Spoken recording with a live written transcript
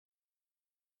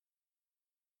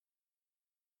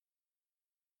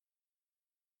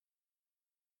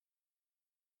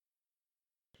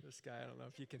this guy. I don't know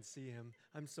if you can see him.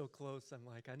 I'm so close. I'm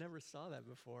like, I never saw that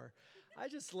before. I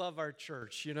just love our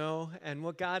church, and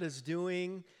what God is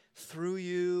doing through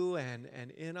you and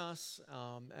in us.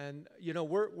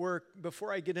 We're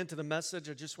before I get into the message,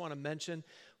 I just want to mention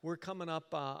we're coming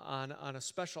up on a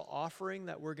special offering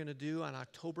that we're going to do on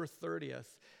October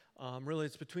 30th. Really,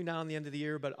 it's between now and the end of the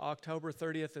year, but October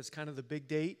 30th is kind of the big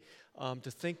date to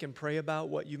think and pray about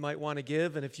what you might want to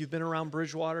give. And if you've been around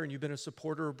Bridgewater and you've been a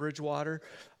supporter of Bridgewater,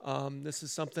 this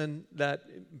is something that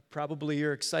probably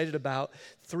you're excited about.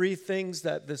 3 things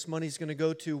that this money is going to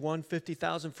go to. One,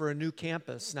 $50,000 for a new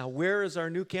campus. Now, where is our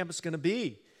new campus going to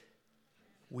be?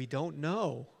 We don't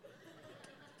know.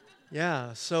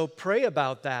 Yeah, so pray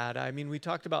about that. I mean, we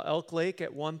talked about Elk Lake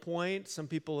at one point. Some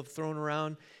people have thrown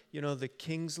around, the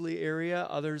Kingsley area.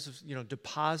 Others,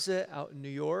 Deposit out in New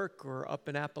York or up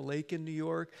in Appalachian, New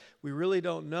York. We really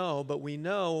don't know, but we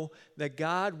know that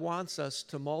God wants us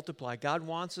to multiply. God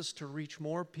wants us to reach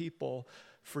more people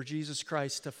for Jesus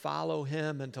Christ, to follow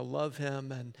Him and to love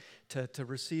Him and to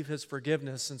receive His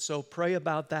forgiveness. And so pray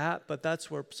about that, but that's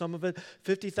where some of it,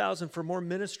 $50,000 for more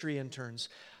ministry interns.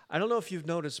 I don't know if you've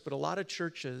noticed, but a lot of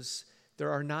churches, there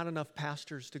are not enough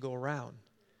pastors to go around,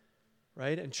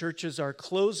 right? And churches are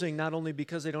closing not only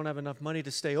because they don't have enough money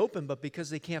to stay open, but because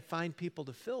they can't find people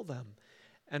to fill them.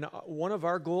 And one of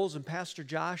our goals, and Pastor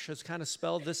Josh has kind of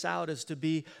spelled this out, is to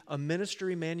be a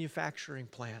ministry manufacturing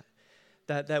plant.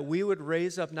 That we would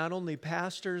raise up not only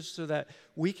pastors so that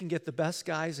we can get the best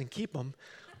guys and keep them,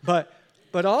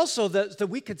 but also that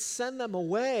we could send them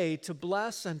away to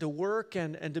bless and to work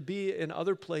and to be in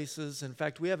other places. In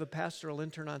fact, we have a pastoral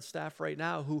intern on staff right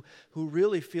now who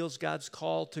really feels God's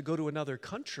call to go to another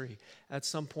country at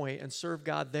some point and serve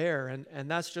God there.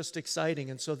 And that's just exciting.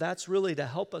 And so that's really to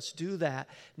help us do that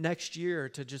next year,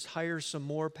 to just hire some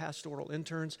more pastoral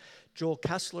interns. Joel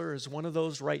Kessler is one of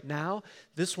those right now.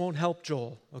 This won't help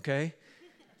Joel, okay?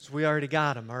 So we already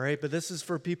got him, all right? But this is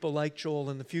for people like Joel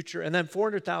in the future. And then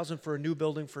 $400,000 for a new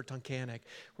building for Tunkhannock.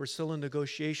 We're still in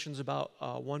negotiations about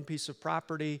one piece of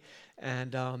property,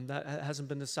 and that hasn't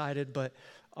been decided, but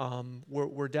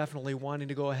we're definitely wanting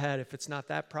to go ahead. If it's not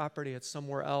that property, it's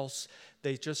somewhere else.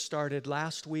 They just started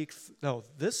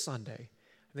this Sunday.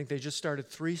 I think they just started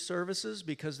 3 services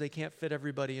because they can't fit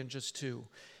everybody in just 2.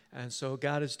 And so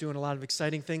God is doing a lot of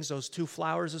exciting things. Those 2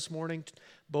 flowers this morning,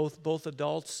 both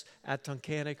adults at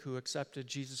Tunkhannock who accepted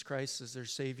Jesus Christ as their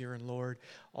Savior and Lord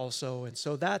also. And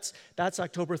so that's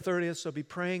October 30th. So be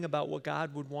praying about what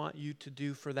God would want you to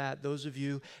do for that. Those of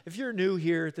you, if you're new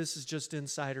here, this is just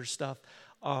insider stuff.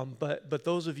 But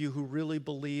those of you who really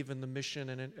believe in the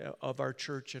mission of our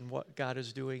church and what God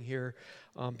is doing here,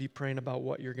 be praying about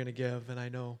what you're going to give. And I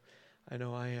know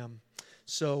I am.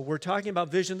 So we're talking about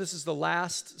vision. This is the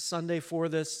last Sunday for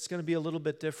this. It's going to be a little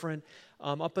bit different.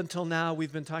 Up until now,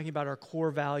 we've been talking about our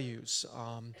core values.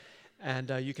 And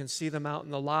you can see them out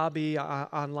in the lobby,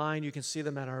 online. You can see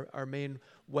them at our main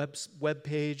web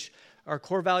page. Our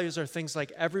core values are things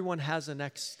like everyone has a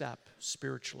next step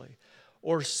spiritually,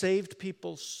 or saved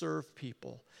people serve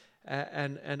people,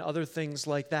 and other things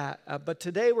like that. But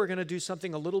today we're going to do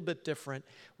something a little bit different.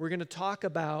 We're going to talk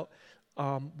about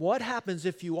what happens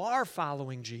if you are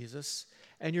following Jesus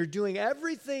and you're doing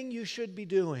everything you should be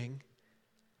doing,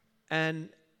 and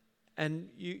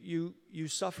you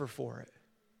suffer for it,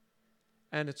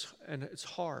 and it's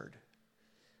hard.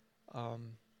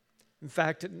 In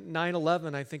fact,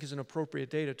 9/11 I think is an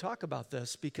appropriate day to talk about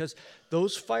this, because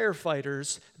those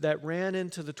firefighters that ran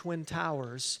into the Twin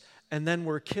Towers and then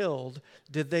were killed,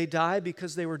 did they die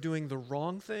because they were doing the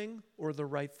wrong thing or the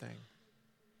right thing?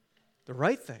 The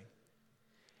right thing.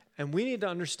 And we need to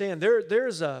understand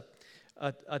there's a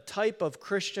type of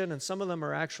Christian, and some of them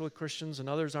are actually Christians and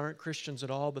others aren't Christians at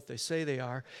all, but they say they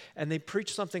are, and they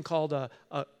preach something called a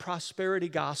prosperity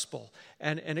gospel.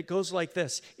 And it goes like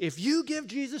this: if you give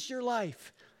Jesus your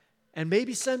life and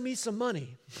maybe send me some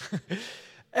money,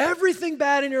 everything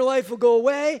bad in your life will go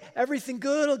away. Everything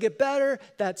good will get better.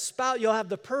 That spouse, you'll have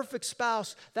the perfect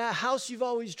spouse. That house you've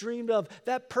always dreamed of.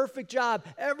 That perfect job.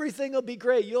 Everything will be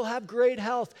great. You'll have great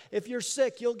health. If you're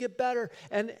sick, you'll get better.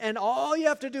 And all you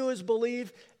have to do is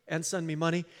believe and send me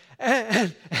money,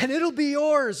 and it'll be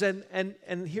yours. And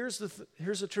here's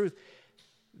the truth.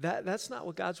 That's not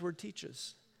what God's word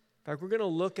teaches. In fact, we're going to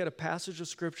look at a passage of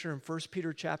Scripture in 1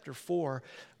 Peter chapter 4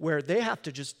 where they have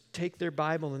to just take their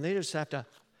Bible and they just have to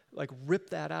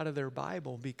rip that out of their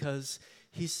Bible, because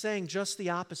he's saying just the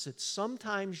opposite.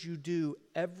 Sometimes you do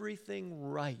everything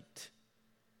right,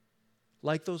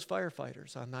 like those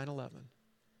firefighters on 9/11,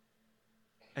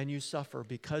 and you suffer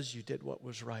because you did what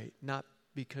was right, not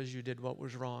because you did what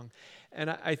was wrong. And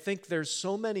I think there's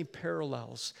so many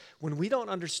parallels. When we don't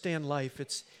understand life,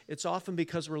 it's often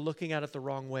because we're looking at it the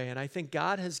wrong way. And I think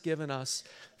God has given us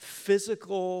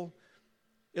physical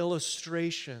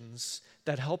illustrations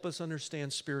that help us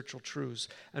understand spiritual truths.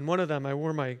 And one of them, I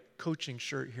wore my coaching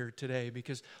shirt here today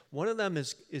because one of them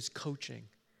is coaching.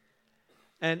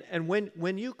 And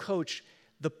when you coach,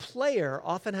 the player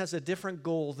often has a different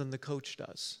goal than the coach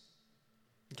does.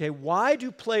 Okay, why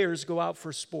do players go out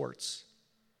for sports?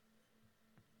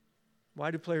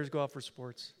 Why do players go out for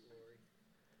sports?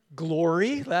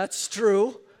 Glory, that's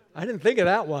true. I didn't think of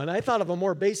that one. I thought of a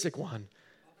more basic one.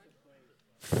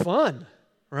 Fun,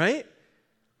 right?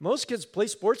 Most kids play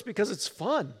sports because it's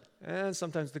fun, and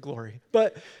sometimes the glory.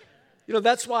 But,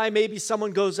 that's why maybe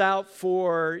someone goes out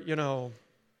for,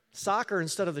 soccer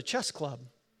instead of the chess club,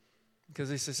 because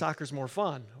they say soccer's more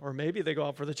fun. Or maybe they go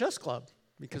out for the chess club,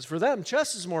 because for them,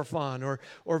 chess is more fun. Or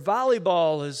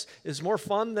volleyball is more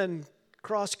fun than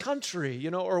cross country,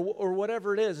 or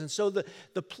whatever it is. And so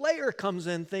the player comes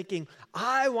in thinking,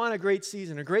 I want a great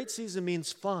season. A great season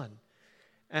means fun.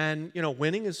 And,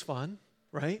 winning is fun,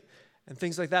 right? And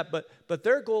things like that. But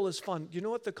their goal is fun. You know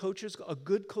what a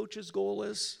good coach's goal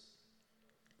is?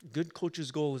 A good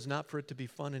coach's goal is not for it to be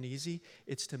fun and easy.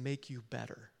 It's to make you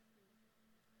better.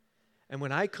 And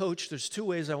when I coach, there's two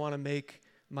ways I want to make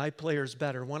my players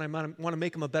better. One, I want to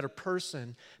make them a better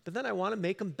person, but then I want to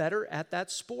make them better at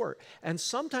that sport. And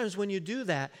sometimes when you do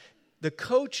that, the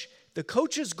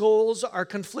coach's goals are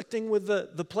conflicting with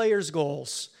the player's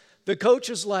goals. The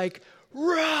coach is like,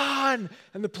 run!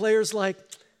 And the player's like,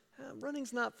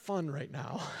 running's not fun right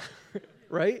now,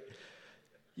 right?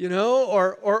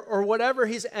 Or whatever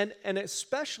and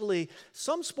especially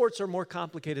some sports are more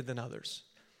complicated than others.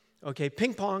 Okay,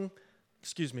 table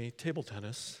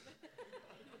tennis.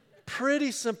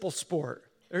 Pretty simple sport.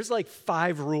 There's like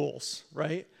 5 rules,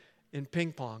 right, in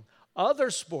ping pong. Other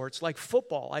sports, like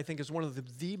football, I think is one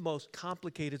of the most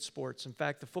complicated sports. In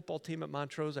fact, the football team at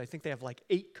Montrose, I think they have like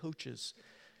 8 coaches,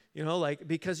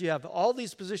 because you have all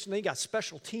these positions, then you got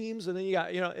special teams, and then you got,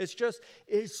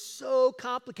 it's so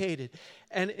complicated.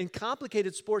 And in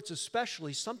complicated sports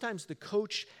especially, sometimes the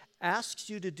coach asks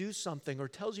you to do something or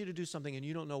tells you to do something and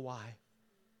you don't know why.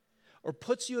 Or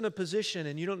puts you in a position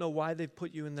and you don't know why they've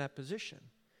put you in that position.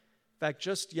 In fact,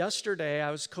 just yesterday,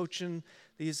 I was coaching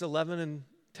these 10 and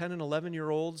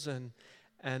 11-year-olds,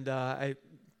 and I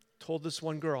told this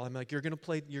one girl, I'm like, you're going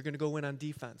to go in on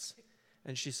defense.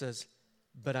 And she says,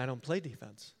 but I don't play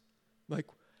defense. I'm like,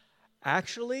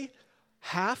 actually,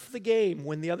 half the game,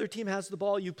 when the other team has the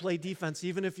ball, you play defense,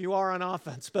 even if you are on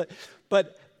offense.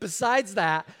 But besides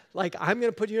that, like, I'm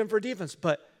going to put you in for defense,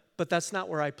 but that's not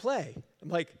where I play. I'm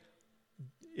like,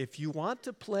 if you want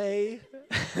to play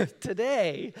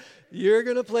today, you're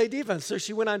going to play defense. So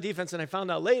she went on defense, and I found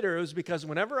out later it was because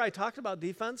whenever I talked about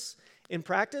defense in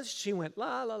practice, she went,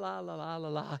 la, la, la, la, la, la,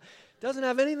 la. Doesn't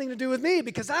have anything to do with me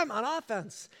because I'm on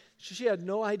offense. She had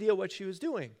no idea what she was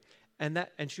doing. And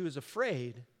she was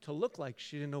afraid to look like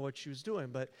she didn't know what she was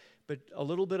doing. But a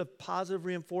little bit of positive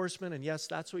reinforcement, and yes,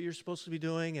 that's what you're supposed to be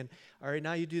doing, and all right,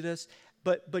 now you do this.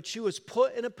 But she was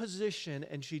put in a position,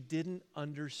 and she didn't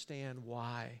understand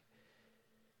why.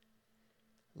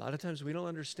 A lot of times we don't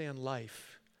understand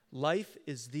life. Life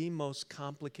is the most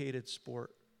complicated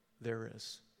sport there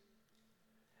is.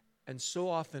 And so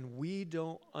often we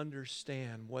don't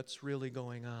understand what's really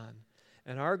going on.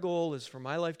 And our goal is for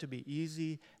my life to be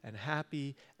easy and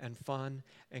happy and fun.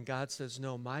 And God says,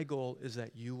 no, my goal is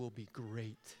that you will be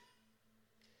great.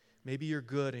 Maybe you're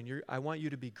good, and I want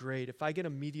you to be great. If I get a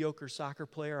mediocre soccer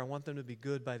player, I want them to be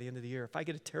good by the end of the year. If I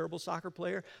get a terrible soccer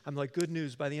player, I'm like, good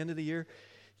news, by the end of the year,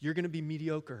 you're going to be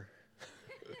mediocre.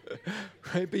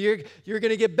 Right? But you're going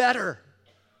to get better.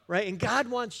 Right? And God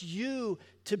wants you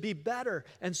to be better.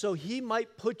 And so he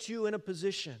might put you in a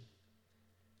position.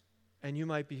 And you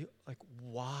might be like,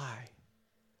 why?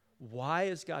 Why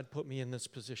has God put me in this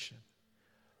position?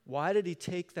 Why did he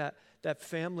take that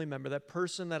family member, that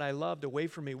person that I loved away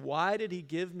from me? Why did he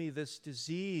give me this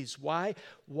disease? Why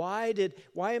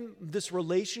am this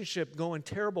relationship going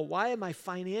terrible? Why am I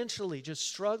financially just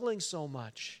struggling so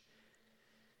much?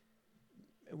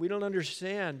 We don't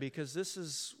understand because this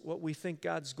is what we think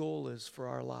God's goal is for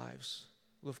our lives.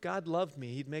 Well, if God loved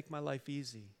me, he'd make my life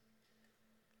easy.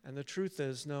 And the truth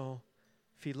is, no,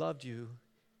 if he loved you,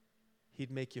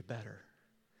 he'd make you better.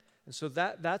 And so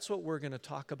that's what we're going to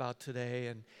talk about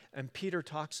today. And Peter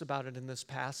talks about it in this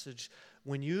passage.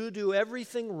 When you do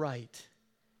everything right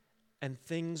and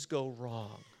things go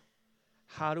wrong,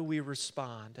 how do we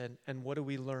respond and what do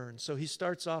we learn? So he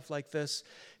starts off like this.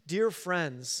 Dear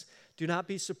friends, Do not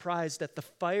be surprised at the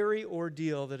fiery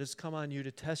ordeal that has come on you to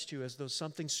test you as though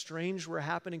something strange were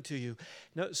happening to you.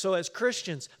 No, so as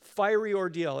Christians, fiery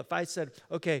ordeal. If I said,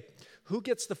 okay, who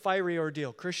gets the fiery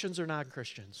ordeal, Christians or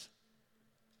non-Christians?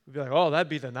 We'd be like, oh, that'd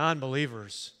be the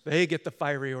non-believers. They get the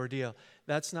fiery ordeal.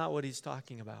 That's not what he's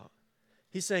talking about.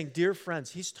 He's saying, dear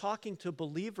friends, he's talking to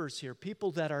believers here,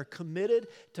 people that are committed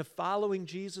to following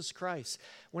Jesus Christ.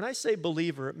 When I say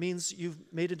believer, it means you've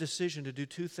made a decision to do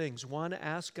two things. One,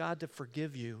 ask God to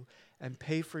forgive you and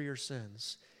pay for your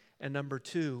sins. And number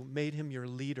two, made him your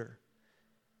leader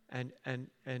and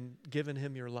given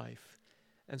him your life.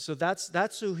 And so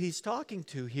that's who he's talking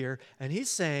to here. And he's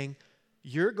saying,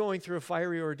 you're going through a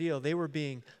fiery ordeal. They were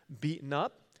being beaten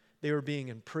up. They were being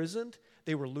imprisoned.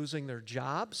 They were losing their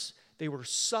jobs. They were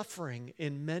suffering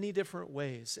in many different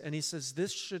ways. And he says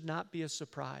this should not be a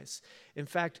surprise. In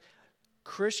fact,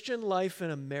 Christian life in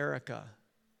America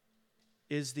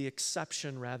is the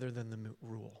exception rather than the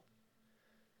rule.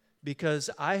 Because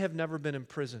I have never been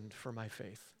imprisoned for my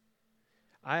faith.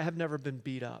 I have never been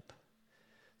beat up.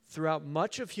 Throughout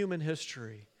much of human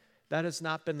history, that has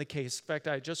not been the case. In fact,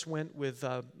 I just went with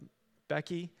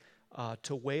Becky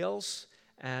to Wales.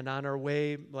 And on our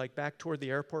way, back toward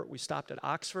the airport, we stopped at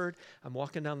Oxford. I'm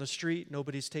walking down the street.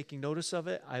 Nobody's taking notice of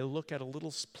it. I look at a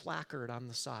little placard on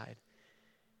the side.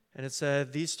 And it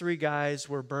said, these three guys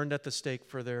were burned at the stake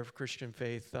for their Christian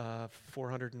faith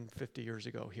 450 years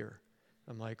ago here.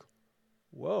 I'm like,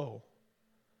 whoa.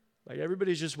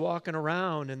 Everybody's just walking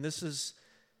around, and this is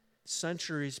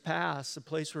centuries past, a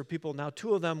place where people, now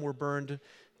two of them were burned.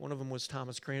 One of them was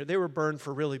Thomas Craner. They were burned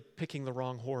for really picking the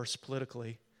wrong horse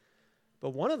politically.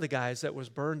 But one of the guys that was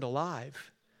burned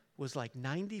alive was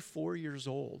 94 years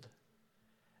old.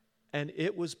 And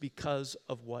it was because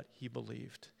of what he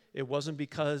believed. It wasn't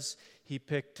because he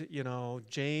picked,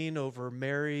 Jane over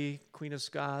Mary, Queen of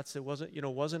Scots. It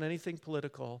wasn't anything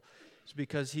political. It's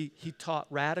because he taught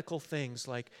radical things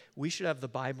like we should have the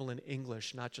Bible in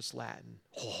English, not just Latin.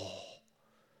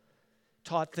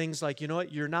 Taught things like,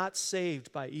 you're not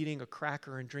saved by eating a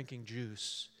cracker and drinking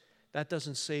juice. That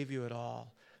doesn't save you at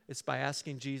all. It's by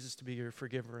asking Jesus to be your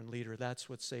forgiver and leader. That's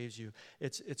what saves you.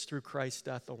 It's through Christ's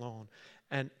death alone.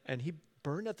 And he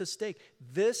burned at the stake.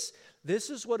 This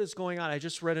is what is going on. I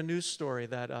just read a news story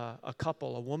that a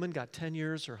woman got 10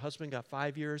 years, her husband got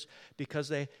 5 years because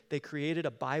they created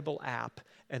a Bible app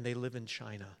and they live in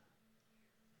China.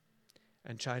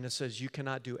 And China says you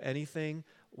cannot do anything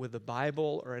with the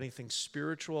Bible or anything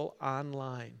spiritual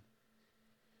online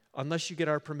unless you get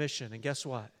our permission. And guess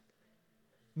what?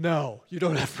 No, you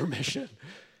don't have permission.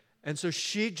 And so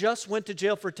she just went to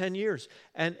jail for 10 years.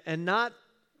 And not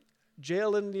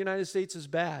jail in the United States is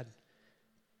bad,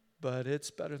 but it's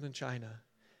better than China.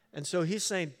 And so he's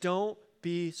saying, don't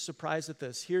be surprised at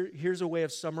this. Here's a way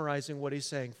of summarizing what he's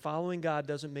saying. Following God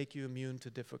doesn't make you immune to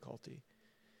difficulty.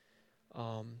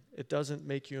 It doesn't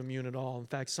make you immune at all. In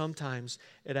fact, sometimes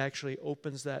it actually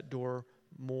opens that door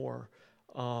more.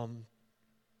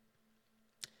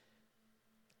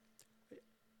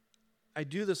 I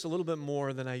do this a little bit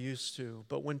more than I used to,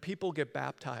 but when people get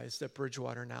baptized at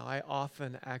Bridgewater now, I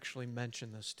often actually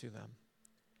mention this to them.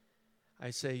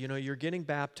 I say, you're getting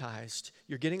baptized.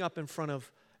 You're getting up in front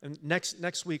of, and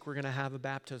next week we're going to have a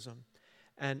baptism.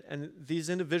 And these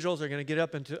individuals are going to get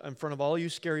up in front of all you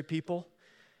scary people,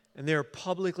 and they're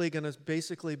publicly going to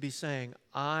basically be saying,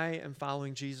 I am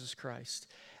following Jesus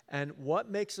Christ. And what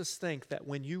makes us think that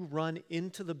when you run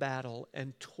into the battle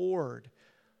and toward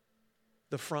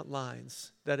the front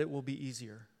lines, that it will be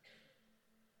easier?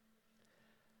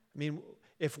 I mean,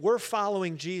 if we're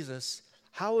following Jesus,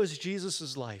 how was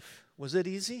Jesus' life? Was it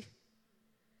easy?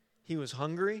 He was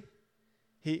hungry.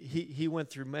 He went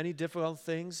through many difficult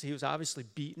things. He was obviously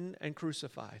beaten and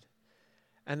crucified.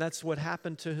 And that's what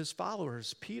happened to his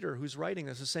followers. Peter, who's writing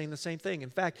this, is saying the same thing. In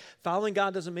fact, following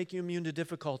God doesn't make you immune to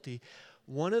difficulty.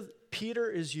 Peter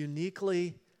is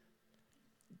uniquely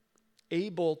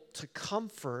able to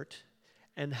comfort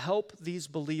and help these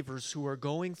believers who are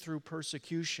going through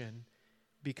persecution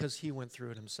because he went through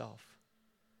it himself.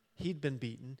 He'd been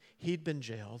beaten. He'd been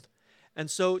jailed. And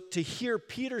so to hear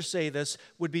Peter say this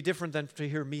would be different than to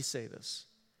hear me say this,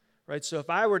 right? So if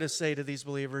I were to say to these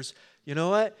believers, you know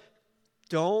what?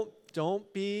 Don't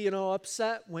be,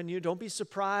 upset don't be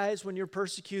surprised when you're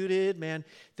persecuted, man.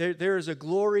 There is a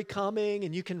glory coming,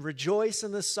 and you can rejoice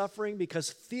in this suffering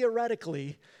because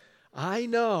theoretically, I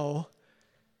know.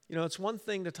 It's one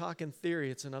thing to talk in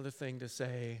theory. It's another thing to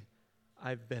say,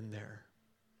 I've been there.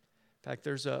 In fact,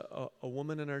 there's a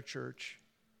woman in our church,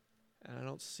 and I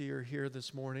don't see her here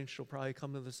this morning. She'll probably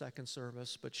come to the second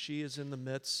service, but she is in the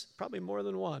midst, probably more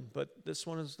than one, but this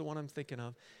one is the one I'm thinking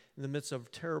of. in the midst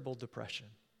of terrible depression.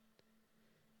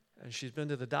 And she's been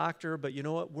to the doctor, but you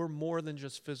know what? We're more than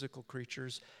just physical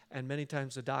creatures, and many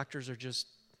times the doctors are just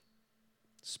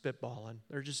spitballing.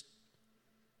 They're just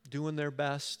doing their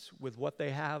best with what they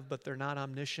have, but they're not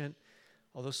omniscient.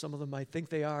 Although some of them might think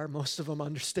they are, most of them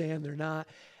understand they're not.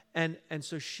 And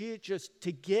so she just,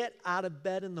 to get out of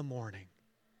bed in the morning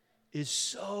is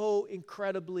so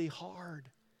incredibly hard.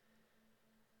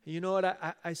 You know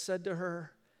what I said to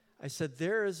her? I said,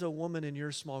 there is a woman in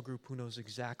your small group who knows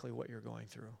exactly what you're going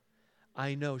through.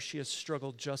 I know she has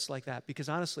struggled just like that, because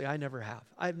honestly, I never have.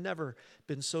 I've never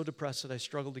been so depressed that I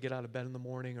struggled to get out of bed in the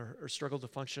morning or struggled to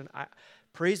function.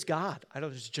 Praise God. I don't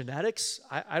know, it's genetics.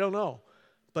 I don't know.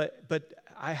 But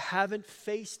I haven't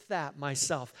faced that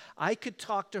myself. I could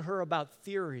talk to her about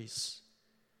theories.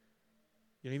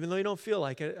 Even though you don't feel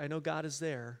like it, I know God is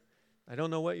there. I don't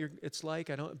know what it's like.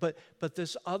 But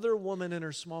this other woman in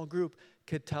her small group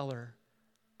could tell her,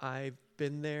 I've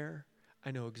been there. I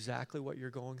know exactly what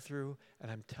you're going through, and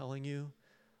I'm telling you,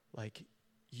 like,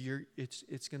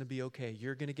 it's going to be okay.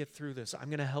 You're going to get through this. I'm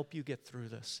going to help you get through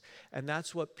this. And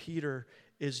that's what Peter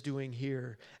is doing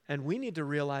here. And we need to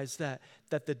realize that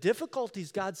the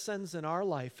difficulties God sends in our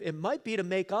life, it might be to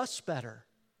make us better,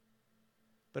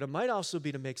 but it might also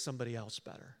be to make somebody else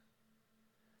better.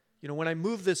 When I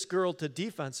moved this girl to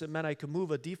defense, it meant I could move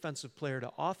a defensive player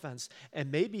to offense.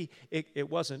 And maybe it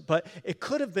wasn't, but it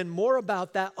could have been more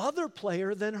about that other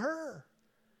player than her,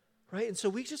 right? And so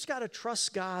we just got to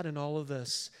trust God in all of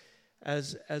this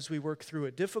as we work through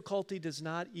it. Difficulty does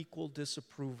not equal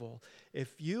disapproval.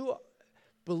 If you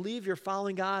believe you're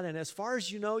following God, and as far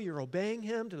as you know, you're obeying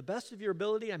Him to the best of your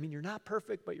ability, you're not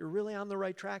perfect, but you're really on the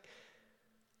right track,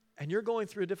 and you're going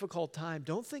through a difficult time,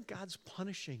 don't think God's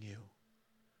punishing you.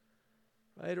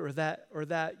 Right? Or that,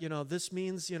 this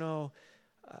means,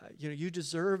 you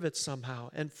deserve it somehow.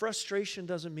 And frustration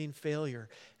doesn't mean failure.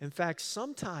 In fact,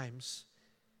 sometimes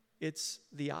it's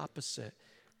the opposite.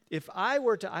 If I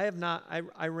were to,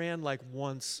 I ran like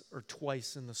once or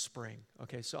twice in the spring.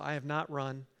 Okay, so I have not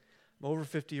run. I'm over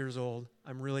 50 years old.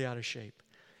 I'm really out of shape.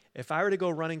 If I were to go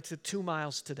running to 2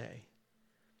 miles today,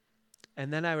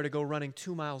 and then I were to go running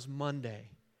 2 miles Monday,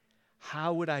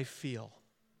 how would I feel?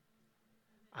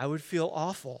 I would feel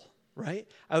awful, right?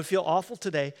 I would feel awful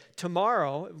today.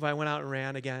 Tomorrow, if I went out and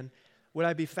ran again, would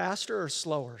I be faster or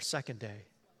slower second day?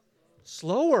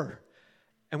 Slower.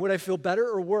 And would I feel better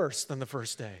or worse than the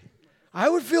first day? I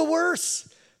would feel worse.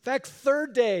 In fact,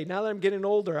 third day, now that I'm getting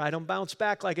older, I don't bounce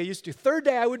back like I used to. Third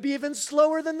day, I would be even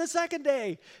slower than the second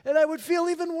day, and I would feel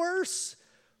even worse.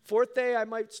 Fourth day, I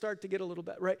might start to get a little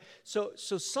better, right? So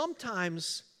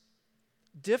sometimes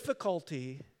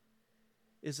difficulty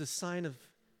is a sign of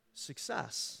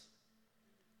success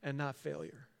and not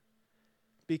failure,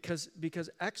 because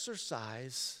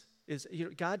exercise is,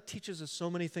 God teaches us so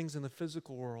many things in the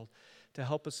physical world to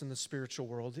help us in the spiritual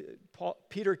world.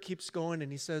 Peter keeps going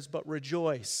and he says, but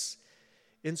rejoice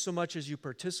insomuch as you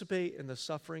participate in the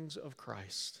sufferings of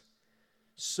Christ,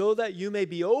 so that you may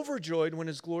be overjoyed when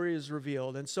His glory is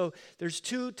revealed. And so there's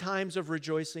 2 times of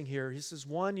rejoicing here. He says,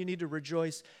 one, you need to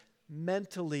rejoice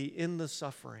mentally in the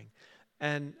suffering.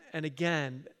 And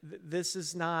again, this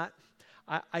is not,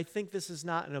 I think this is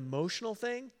not an emotional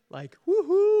thing, like,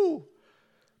 woohoo,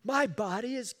 my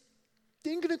body is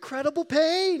in incredible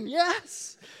pain,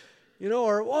 yes.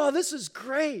 Or, oh, this is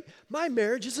great, my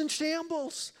marriage is in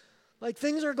shambles, like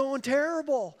things are going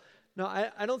terrible. No,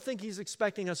 I don't think he's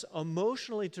expecting us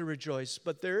emotionally to rejoice,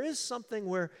 but there is something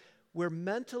where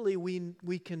mentally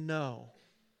we can know,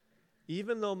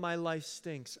 even though my life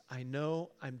stinks, I know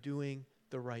I'm doing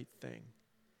the right thing.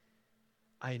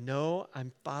 I know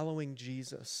I'm following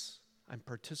Jesus. I'm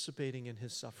participating in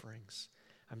His sufferings.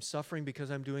 I'm suffering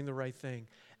because I'm doing the right thing.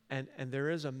 And there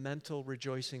is a mental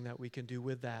rejoicing that we can do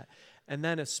with that. And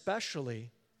then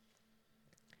especially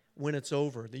when it's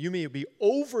over, that you may be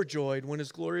overjoyed when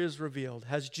His glory is revealed.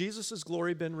 Has Jesus'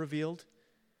 glory been revealed?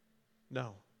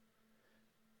 No.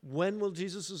 When will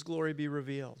Jesus' glory be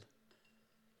revealed?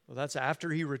 Well, that's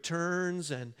after He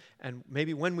returns, and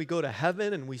maybe when we go to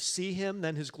heaven and we see Him,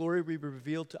 then His glory will be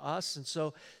revealed to us. And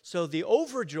so the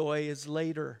overjoy is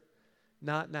later,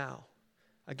 not now.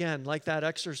 Again, like that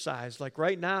exercise, like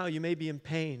right now you may be in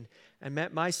pain, and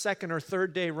my second or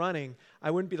third day running,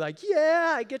 I wouldn't be like,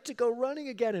 yeah, I get to go running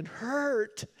again and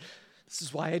hurt. This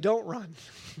is why I don't run,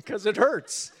 because it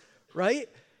hurts, right?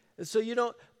 And so you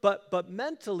don't, but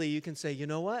mentally you can say, you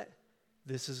know what?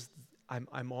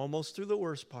 I'm almost through the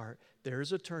worst part.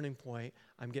 There's a turning point.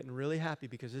 I'm getting really happy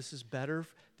because this is better,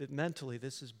 that mentally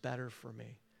this is better for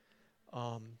me.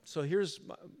 So here's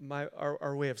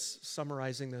our way of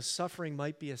summarizing this. Suffering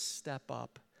might be a step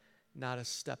up not a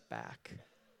step back.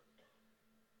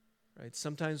 Right?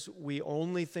 Sometimes we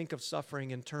only think of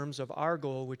suffering in terms of our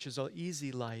goal, which is an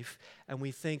easy life, and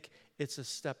we think it's a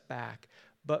step back.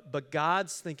 But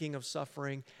God's thinking of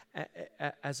suffering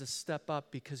as a step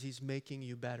up because he's making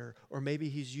you better, or maybe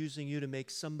he's using you to make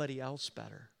somebody else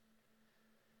better.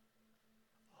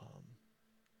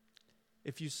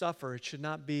 If you suffer, it should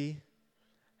not be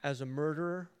as a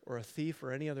murderer or a thief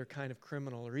or any other kind of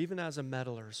criminal, or even as a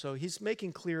meddler. So he's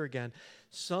making clear again,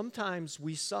 sometimes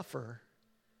we suffer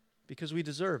because we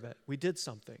deserve it. We did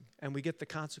something, and we get the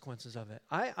consequences of it.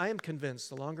 I am convinced,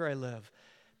 the longer I live,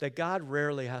 that God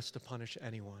rarely has to punish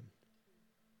anyone.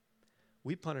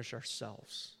 We punish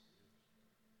ourselves.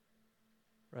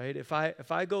 Right? If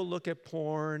I go look at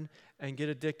porn and get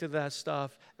addicted to that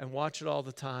stuff and watch it all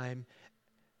the time,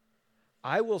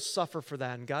 I will suffer for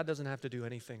that, and God doesn't have to do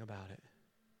anything about it.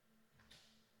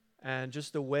 And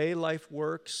just the way life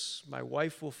works, my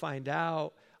wife will find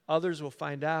out, others will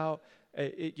find out.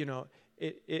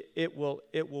 It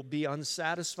will be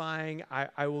unsatisfying.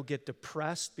 I will get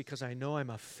depressed because I know I'm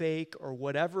a fake or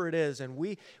whatever it is. And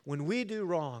when we do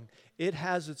wrong, it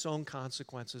has its own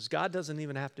consequences. God doesn't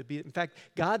even have to be. In fact,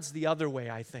 God's the other way,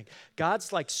 I think.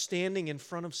 God's like standing in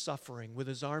front of suffering with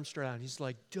his arms spread out. He's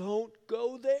like, don't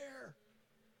go there.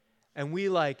 And we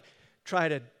like try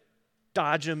to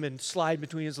dodge him and slide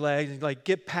between his legs and like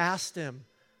get past him,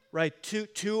 right?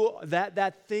 To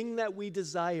that thing that we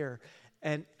desire.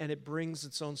 And it brings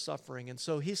its own suffering. And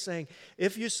so he's saying,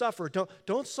 if you suffer,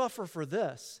 don't suffer for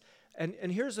this. And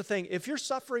here's the thing, if you're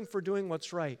suffering for doing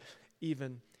what's right,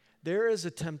 even, there is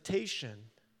a temptation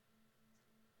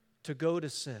to go to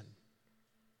sin.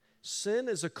 Sin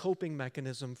is a coping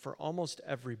mechanism for almost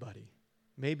everybody,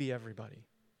 maybe everybody.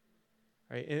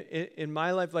 Right? In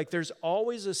my life, like there's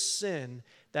always a sin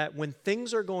that when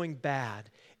things are going bad,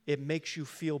 it makes you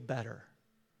feel better,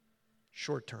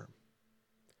 short term.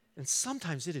 And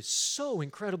sometimes it is so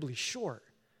incredibly short,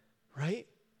 right?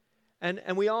 And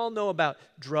we all know about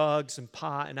drugs and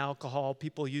pot and alcohol.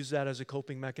 People use that as a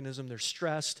coping mechanism. They're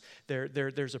stressed.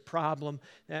 There's a problem,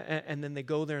 and then they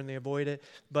go there and they avoid it.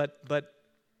 But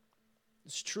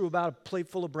it's true about a plate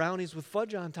full of brownies with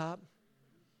fudge on top.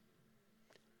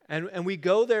 And we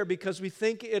go there because we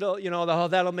think it'll,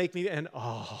 that'll make me, and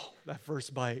that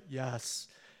first bite, yes.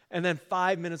 And then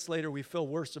 5 minutes later, we feel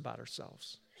worse about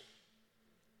ourselves.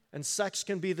 And sex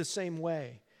can be the same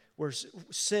way, where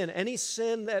sin, any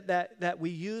sin that we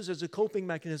use as a coping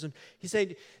mechanism, he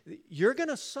said, you're going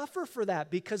to suffer for that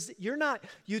because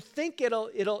you think it'll,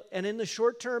 and in the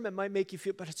short term, it might make you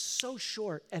feel, but it's so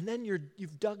short. And then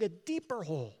you've dug a deeper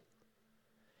hole.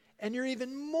 And you're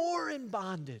even more in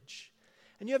bondage.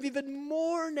 And you have even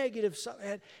more negative stuff.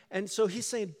 And so he's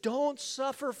saying, don't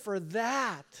suffer for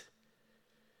that.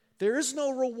 There is no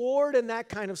reward in that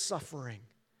kind of suffering.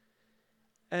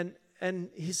 And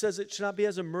he says it should not be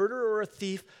as a murderer or a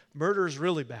thief. Murder is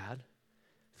really bad.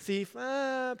 Thief,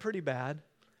 pretty bad.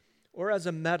 Or as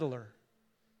a meddler.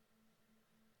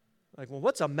 Like, well,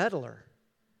 what's a meddler?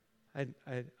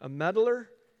 A meddler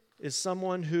is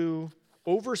someone who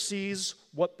oversees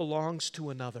what belongs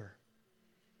to another.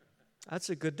 That's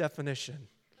a good definition.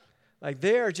 Like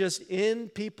they are just in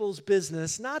people's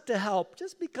business, not to help,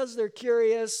 just because they're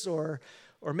curious or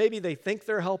maybe they think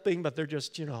they're helping, but they're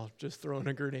just throwing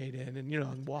a grenade in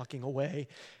and walking away.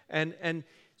 And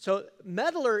so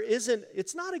meddler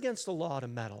it's not against the law to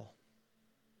meddle,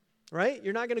 right?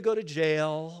 You're not going to go to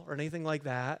jail or anything like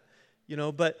that,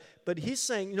 but he's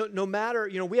saying, no matter,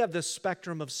 we have this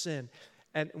spectrum of sin,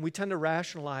 and we tend to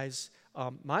rationalize,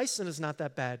 my sin is not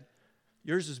that bad,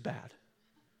 yours is bad,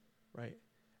 right?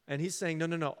 And he's saying,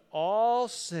 no, all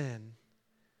sin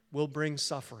will bring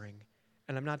suffering.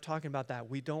 And I'm not talking about that.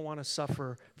 We don't want to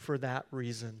suffer for that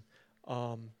reason.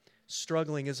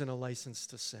 Struggling isn't a license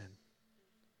to sin.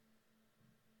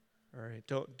 All right,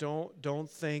 don't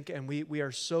think, and we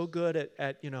are so good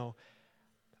at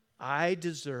I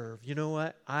deserve,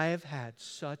 what? I have had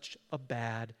such a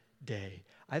bad day.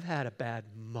 I've had a bad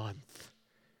month.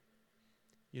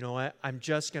 You know what?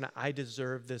 I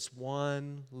deserve this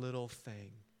one little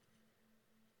thing.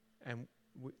 And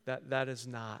that is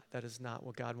not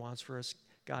what God wants for us.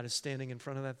 God is standing in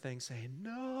front of that thing saying,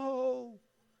 no,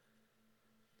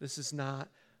 this is not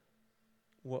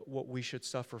what we should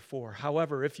suffer for.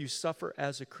 However, if you suffer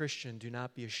as a Christian, do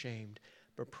not be ashamed,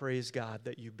 but praise God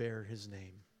that you bear his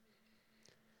name.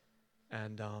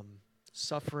 And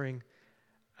suffering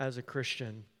as a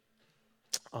Christian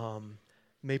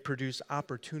may produce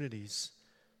opportunities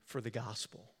for the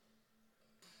gospel,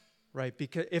 right?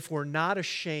 Because if we're not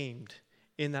ashamed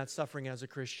in that suffering as a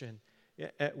Christian,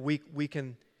 we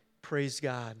can praise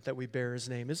God that we bear his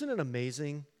name. Isn't it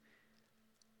amazing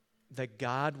that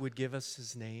God would give us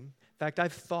his name? In fact,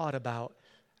 I've thought about,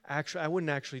 I wouldn't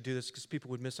actually do this because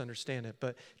people would misunderstand it,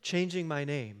 but changing my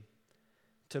name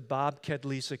to Bob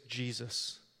Kedlisek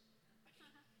Jesus.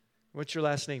 What's your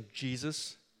last name?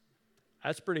 Jesus?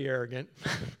 That's pretty arrogant.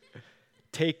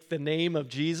 Take the name of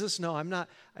Jesus? No, I'm not.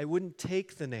 I wouldn't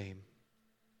take the name.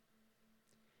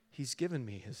 He's given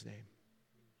me his name.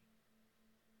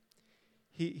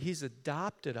 He's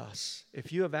adopted us.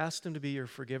 If you have asked him to be your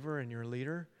forgiver and your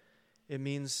leader, it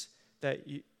means that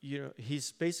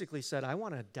he's basically said, I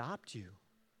want to adopt you.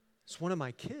 It's one of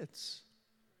my kids.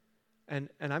 And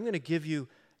I'm going to give you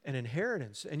an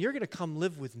inheritance, and you're going to come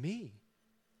live with me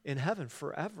in heaven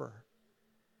forever.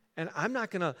 And I'm not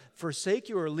going to forsake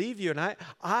you or leave you. And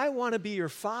I want to be your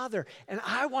father, and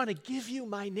I want to give you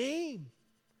my name.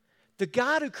 The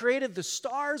God who created the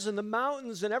stars and the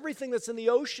mountains and everything that's in the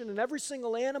ocean and every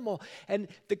single animal, and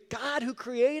the God who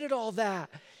created all that,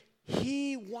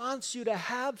 he wants you to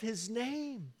have his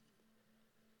name.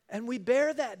 And we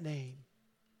bear that name.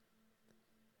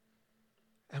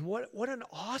 And what an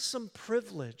awesome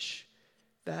privilege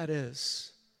that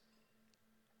is.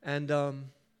 And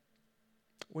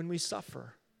when we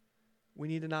suffer, we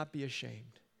need to not be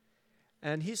ashamed.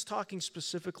 And he's talking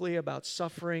specifically about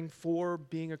suffering for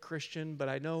being a Christian, but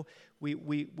I know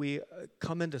we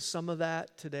come into some of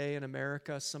that today in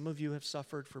America. Some of you have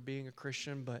suffered for being a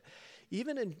Christian, but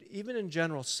even in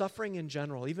general, suffering in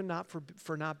general, even not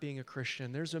for not being a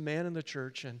Christian. There's a man in the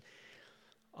church, and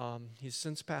he's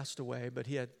since passed away, but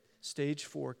he had stage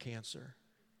 4 cancer.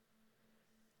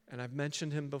 And I've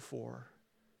mentioned him before,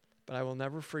 but I will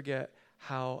never forget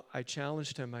how I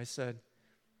challenged him. I said,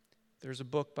 there's a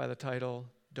book by the title,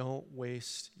 Don't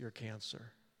Waste Your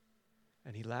Cancer.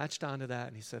 And he latched onto that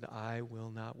and he said, I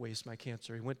will not waste my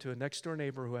cancer. He went to a next door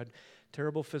neighbor who had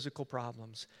terrible physical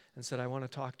problems and said, I want to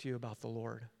talk to you about the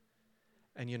Lord.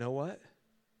 And you know what?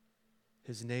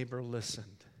 His neighbor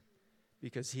listened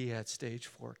because he had stage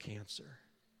 4 cancer.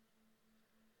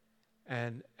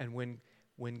 And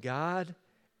when God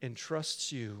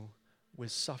entrusts you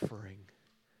with suffering,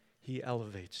 he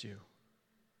elevates you.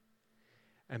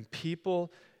 And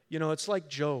people, it's like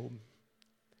Job.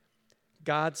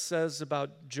 God says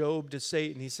about Job to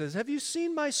Satan, he says, have you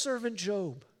seen my servant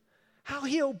Job? How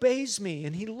he obeys me,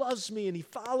 and he loves me, and he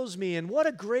follows me, and what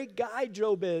a great guy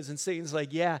Job is. And Satan's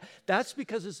like, yeah, that's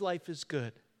because his life is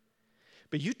good.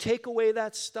 But you take away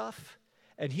that stuff,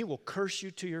 and he will curse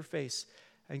you to your face.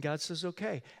 And God says,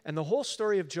 okay. And the whole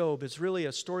story of Job is really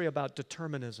a story about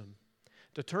determinism.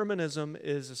 Determinism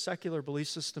is a secular belief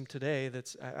system today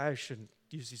that's, I shouldn't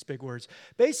use these big words.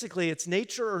 Basically, it's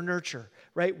nature or nurture,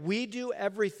 right? We do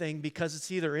everything because it's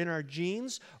either in our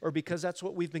genes or because that's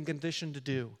what we've been conditioned to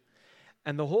do.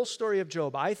 And the whole story of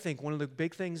Job, I think one of the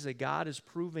big things that God is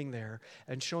proving there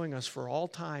and showing us for all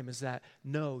time is that,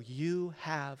 no, you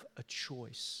have a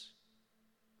choice.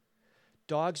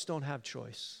 Dogs don't have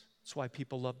choice. That's why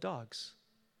people love dogs.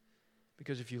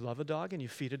 Because if you love a dog and you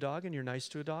feed a dog and you're nice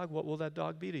to a dog, what will that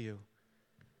dog be to you?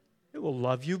 It will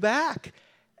love you back.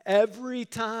 Every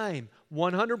time,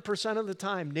 100% of the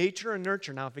time, nature and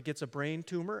nurture. Now, if it gets a brain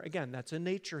tumor, again, that's a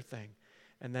nature thing.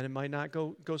 And then it might not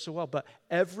go so well. But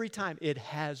every time, it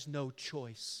has no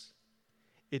choice.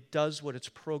 It does what it's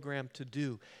programmed to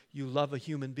do. You love a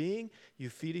human being, you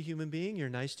feed a human being, you're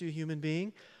nice to a human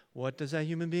being. What does that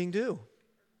human being do?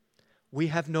 We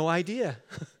have no idea.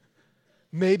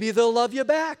 Maybe they'll love you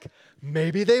back.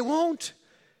 Maybe they won't.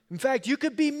 In fact, you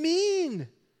could be mean,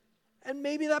 and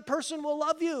maybe that person will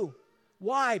love you.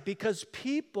 Why? Because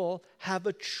people have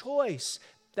a choice.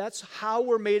 That's how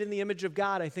we're made in the image of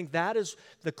God. I think that is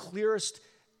the clearest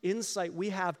insight we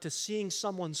have to seeing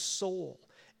someone's soul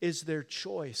is their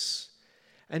choice.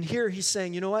 And here he's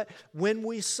saying, you know what? When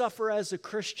we suffer as a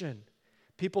Christian,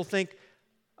 people think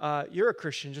you're a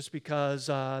Christian just because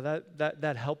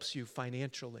that helps you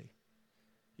financially.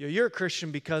 You're a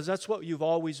Christian because that's what you've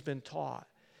always been taught.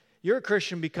 You're a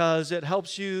Christian because it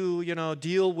helps you,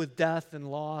 deal with death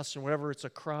and loss or whatever, it's a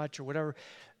crutch or whatever.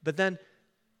 But then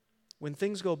when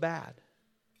things go bad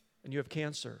and you have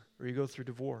cancer or you go through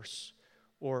divorce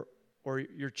or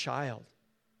your child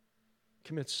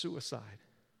commits suicide,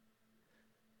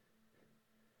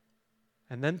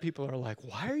 and then people are like,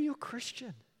 why are you a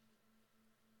Christian?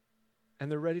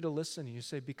 And they're ready to listen. And you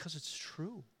say, because it's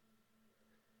true.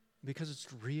 Because it's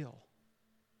real.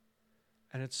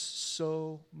 And it's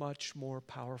so much more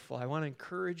powerful. I want to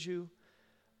encourage you.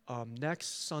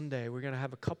 Next Sunday, we're going to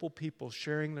have a couple people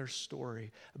sharing their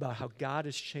story about how God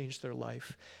has changed their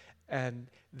life. And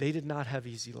they did not have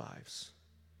easy lives.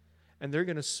 And they're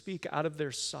going to speak out of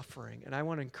their suffering. And I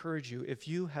want to encourage you, if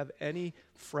you have any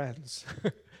friends,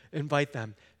 invite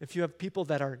them. If you have people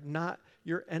that are not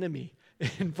your enemy,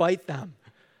 invite them,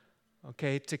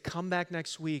 okay, to come back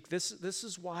next week. This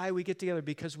is why we get together,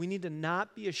 because we need to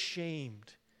not be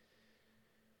ashamed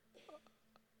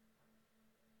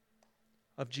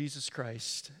of Jesus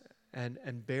Christ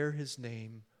and bear his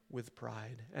name with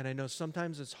pride. And I know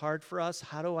sometimes it's hard for us.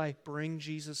 How do I bring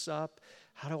Jesus up?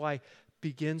 How do I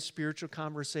begin spiritual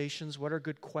conversations? What are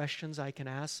good questions I can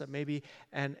ask that maybe,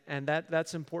 and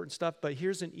that's important stuff. But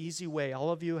here's an easy way.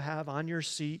 All of you have on your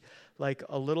seat like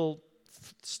a little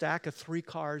stack of 3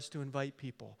 cards to invite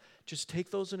people. Just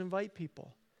take those and invite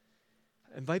people.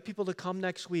 Invite people to come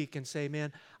next week and say,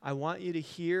 man, I want you to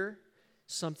hear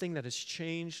something that has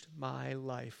changed my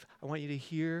life. I want you to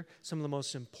hear some of the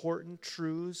most important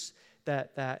truths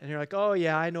that and you're like, oh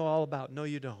yeah, I know all about. No,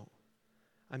 you don't.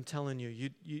 I'm telling you,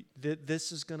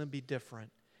 this is going to be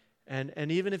different. And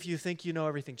even if you think you know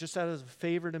everything, just out of a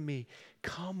favor to me,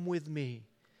 come with me.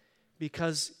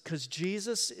 Because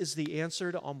Jesus is the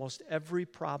answer to almost every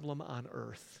problem on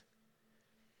earth.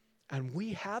 And we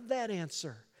have that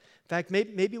answer. In fact,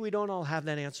 maybe we don't all have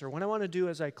that answer. What I want to do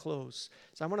as I close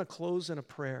is I want to close in a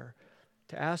prayer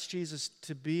to ask Jesus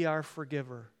to be our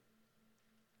forgiver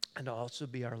and to also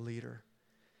be our leader.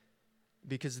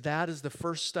 Because that is the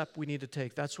first step we need to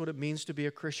take. That's what it means to be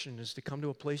a Christian, is to come to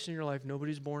a place in your life.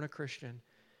 Nobody's born a Christian.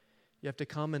 You have to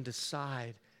come and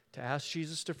decide to ask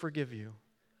Jesus to forgive you.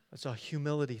 That's a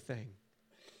humility thing.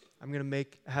 I'm going to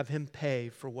have him pay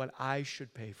for what I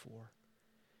should pay for.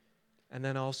 And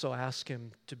then also ask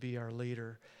him to be our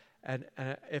leader. And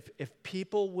if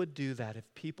people would do that, if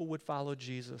people would follow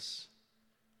Jesus,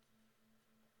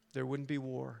 there wouldn't be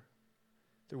war.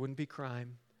 There wouldn't be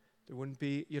crime. There wouldn't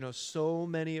be, so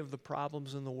many of the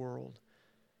problems in the world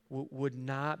would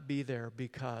not be there,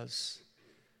 because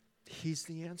he's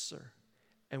the answer.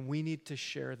 And we need to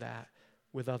share that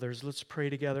with others. Let's pray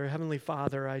together. Heavenly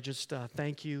Father, I just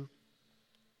thank you.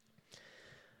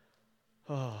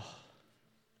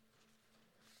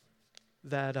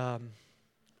 That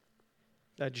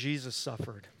Jesus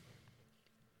suffered.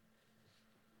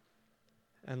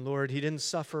 And Lord, he didn't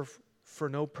suffer for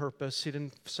no purpose. He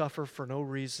didn't suffer for no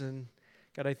reason.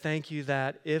 God, I thank you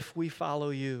that if we follow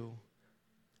you,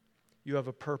 you have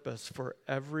a purpose for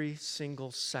every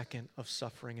single second of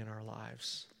suffering in our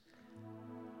lives.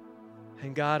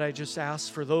 And God, I just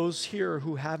ask for those here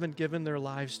who haven't given their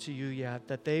lives to you yet,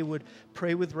 that they would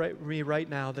pray with me right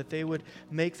now, that they would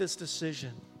make this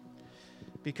decision.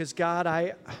 Because God,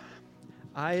 I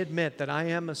admit that I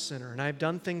am a sinner and I've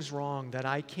done things wrong that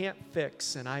I can't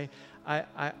fix, and I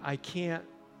can't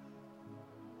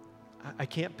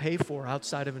pay for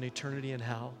outside of an eternity in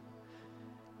hell.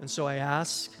 And so I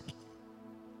ask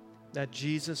that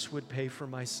Jesus would pay for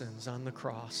my sins on the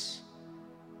cross,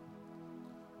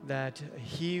 that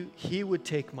he would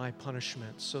take my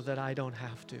punishment so that I don't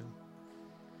have to.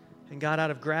 And God,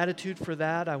 out of gratitude for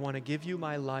that, I want to give you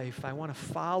my life. I want to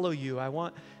follow you. I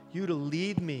want you to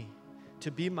lead me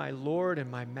to be my Lord and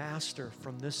my Master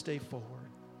from this day forward.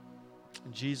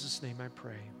 In Jesus' name I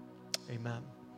pray. Amen.